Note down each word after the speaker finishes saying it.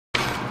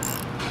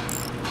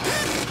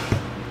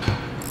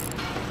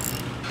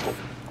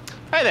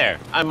Hi there,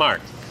 I'm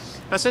Mark.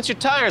 Now, since your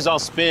tires all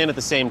spin at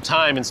the same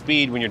time and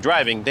speed when you're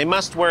driving, they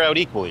must wear out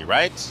equally,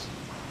 right?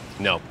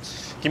 No.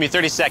 Give me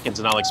 30 seconds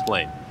and I'll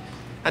explain.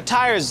 Now,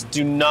 tires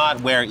do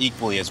not wear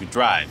equally as we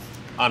drive.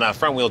 On a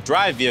front-wheel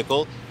drive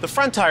vehicle, the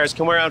front tires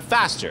can wear out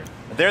faster.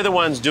 They're the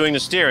ones doing the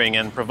steering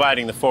and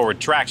providing the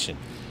forward traction.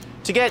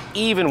 To get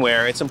even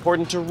wear, it's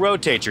important to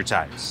rotate your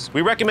tires.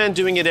 We recommend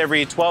doing it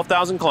every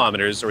 12,000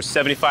 kilometers or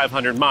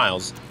 7,500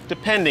 miles,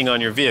 depending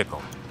on your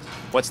vehicle.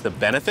 What's the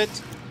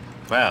benefit?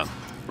 Well,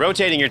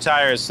 rotating your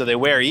tires so they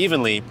wear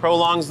evenly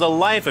prolongs the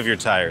life of your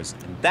tires,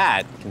 and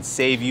that can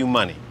save you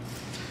money.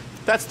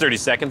 That's 30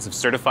 seconds of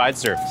certified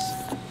service.